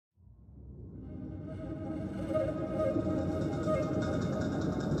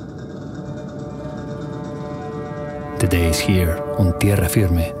days here on Tierra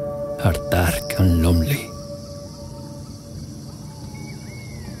Firme are dark and lonely.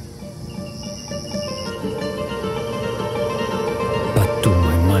 But to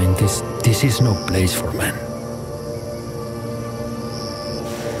my mind, this is no place for man.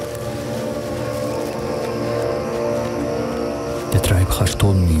 The tribe has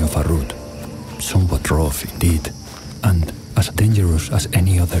told me of a route, somewhat rough indeed, and as dangerous as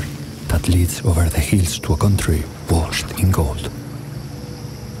any other, that leads over the hills to a country washed in gold.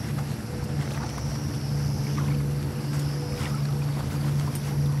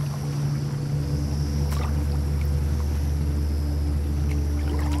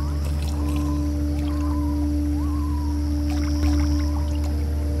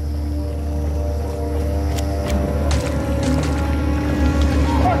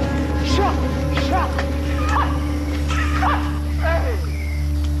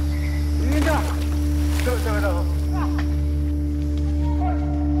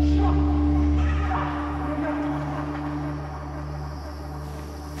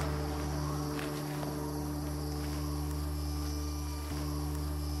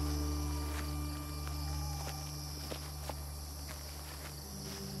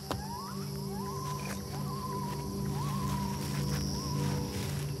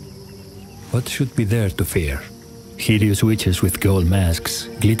 What should be there to fear? Hideous witches with gold masks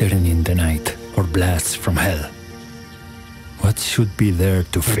glittering in the night, or blasts from hell. What should be there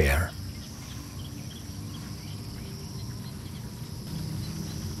to fear?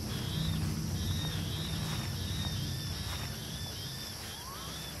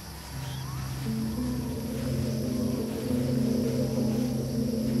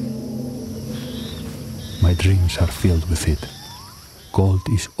 My dreams are filled with it. Gold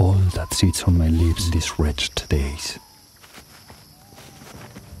is all that sits on my lips these wretched days.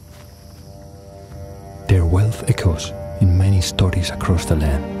 Their wealth echoes in many stories across the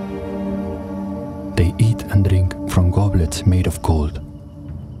land. They eat and drink from goblets made of gold.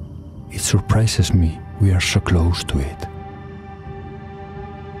 It surprises me we are so close to it.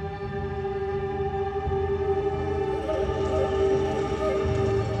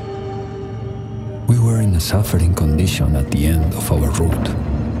 We were in a suffering condition at the end of our route.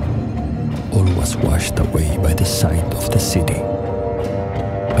 All was washed away by the sight of the city.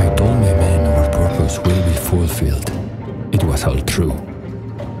 I told my men our purpose will be fulfilled. It was all true.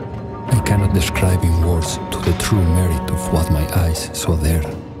 I cannot describe in words to the true merit of what my eyes saw there.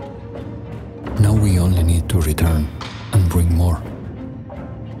 Now we only need to return and bring more.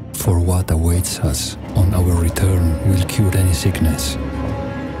 For what awaits us on our return will cure any sickness,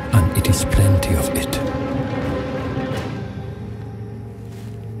 and it is plenty of it.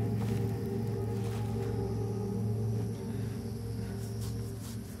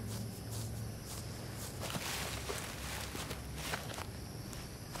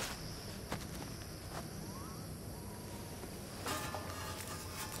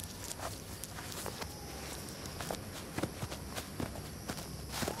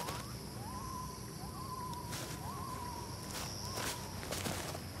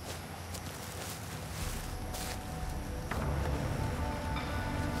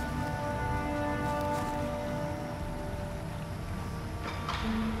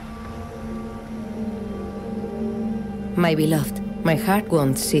 My beloved, my heart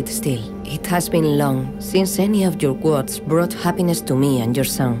won't sit still. It has been long since any of your words brought happiness to me and your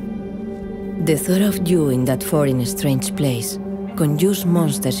son. The thought of you in that foreign strange place conjures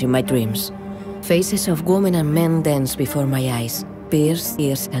monsters in my dreams. Faces of women and men dance before my eyes, pierced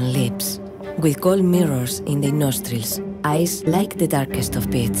ears and lips, with gold mirrors in their nostrils, eyes like the darkest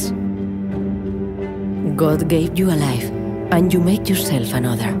of pits. God gave you a life, and you made yourself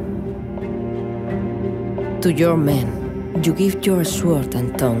another. To your men, you give your sword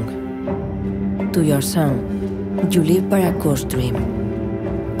and tongue. To your son, you live by a cursed dream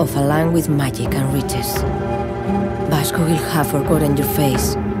of a land with magic and riches. Vasco will have forgotten your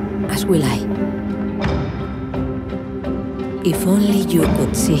face, as will I. If only you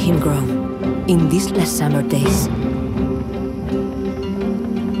could see him grow in these last summer days.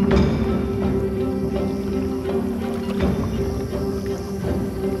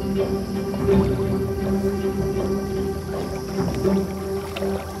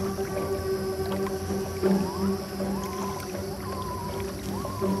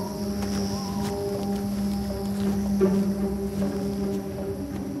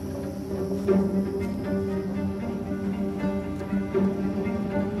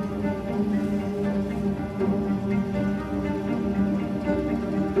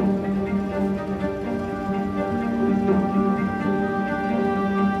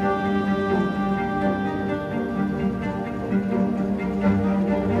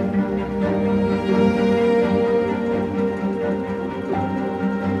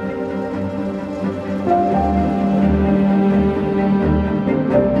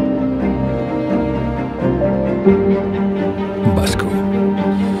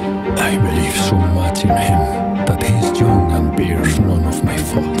 my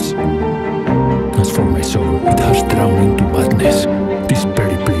faults. As for my soul, it has drowned into madness. This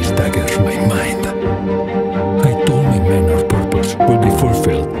very place daggers my mind. I told my men our purpose will be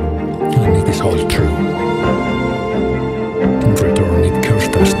fulfilled, and it is all true. In return, it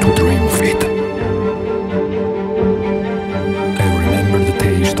cursed us to dream of it. I remember the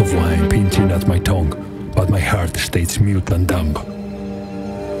taste of wine pinching at my tongue, but my heart stays mute and dumb.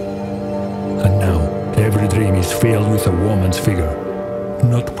 And now, every dream is filled with a woman's figure,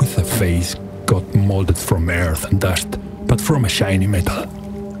 not with a face got molded from earth and dust, but from a shiny metal.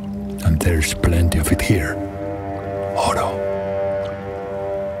 And there's plenty of it here.